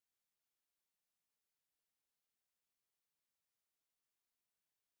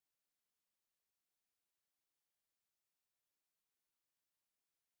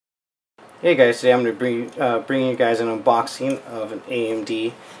Hey guys, today I'm going to bring you guys an unboxing of an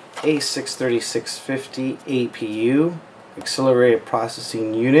AMD A6 3650 APU Accelerated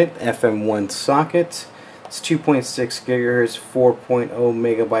Processing Unit FM1 socket. It's 2.6 gigahertz, 4.0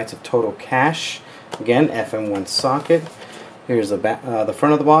 megabytes of total cache. Again, FM1 socket. Here's the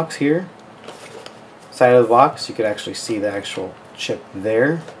front of the box here. Side of the box, you can actually see the actual chip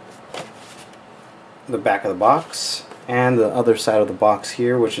there. The back of the box. And the other side of the box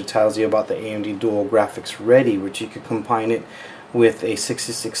here, which it tells you about the AMD Dual Graphics Ready, which you could combine it with a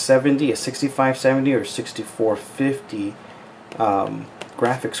 6670, a 6570, or 6450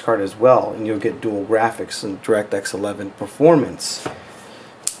 graphics card as well, and you'll get dual graphics and DirectX 11 performance.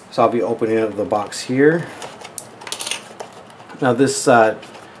 So I'll be opening up the box here. Now this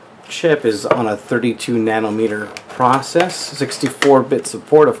chip is on a 32 nanometer process, 64-bit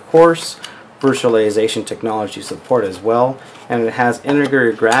support, of course. Virtualization technology support as well, and it has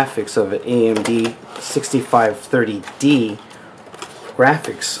integrated graphics of an AMD 6530D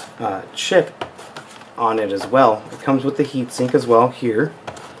graphics chip on it as well. It comes with the heatsink as well here.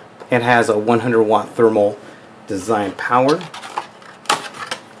 It has a 100-watt thermal design power.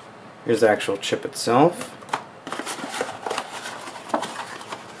 Here's the actual chip itself.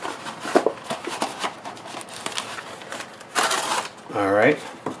 Alright.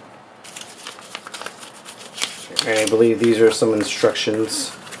 I believe these are some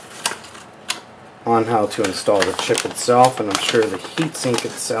instructions on how to install the chip itself, and I'm sure the heatsink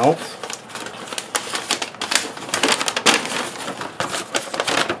itself.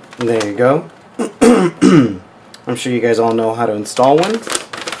 And there you go. I'm sure you guys all know how to install one.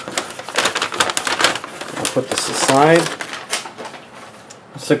 I'll put this aside.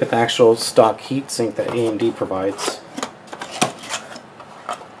 Let's look at the actual stock heatsink that AMD provides,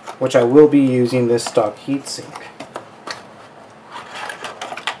 which I will be using this stock heatsink.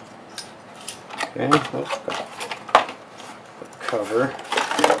 Okay, oops, got the cover.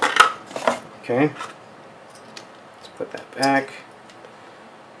 Okay, let's put that back.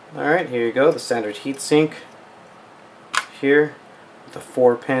 Alright, here you go, the standard heatsink here with the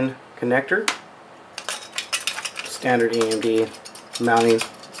 4-pin connector. Standard AMD mounting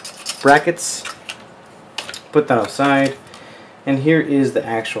brackets. Put that aside. And here is the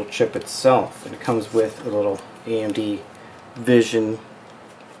actual chip itself. And it comes with a little AMD Vision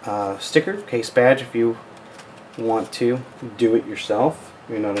sticker, case badge, if you want to do it yourself.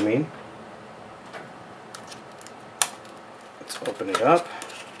 You know what I mean? Let's open it up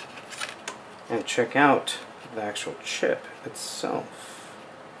and check out the actual chip itself.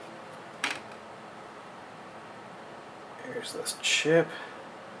 Here's this chip.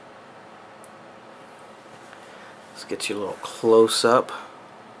 Let's get you a little close up.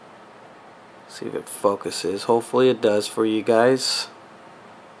 See if it focuses. Hopefully it does for you guys.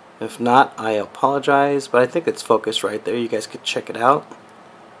 If not, I apologize, but I think it's focused right there. You guys could check it out,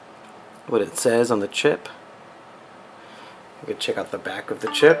 what it says on the chip. You could check out the back of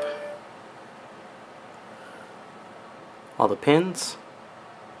the chip. All the pins.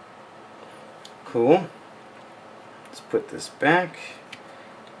 Cool. Let's put this back.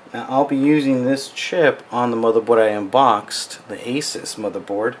 Now I'll be using this chip on the motherboard I unboxed, the ASUS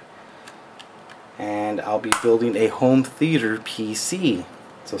motherboard, and I'll be building a home theater PC,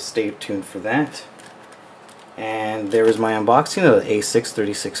 so stay tuned for that. And there is my unboxing of the A6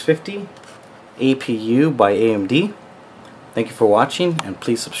 3650 APU by AMD. Thank you for watching, and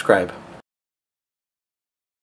please subscribe.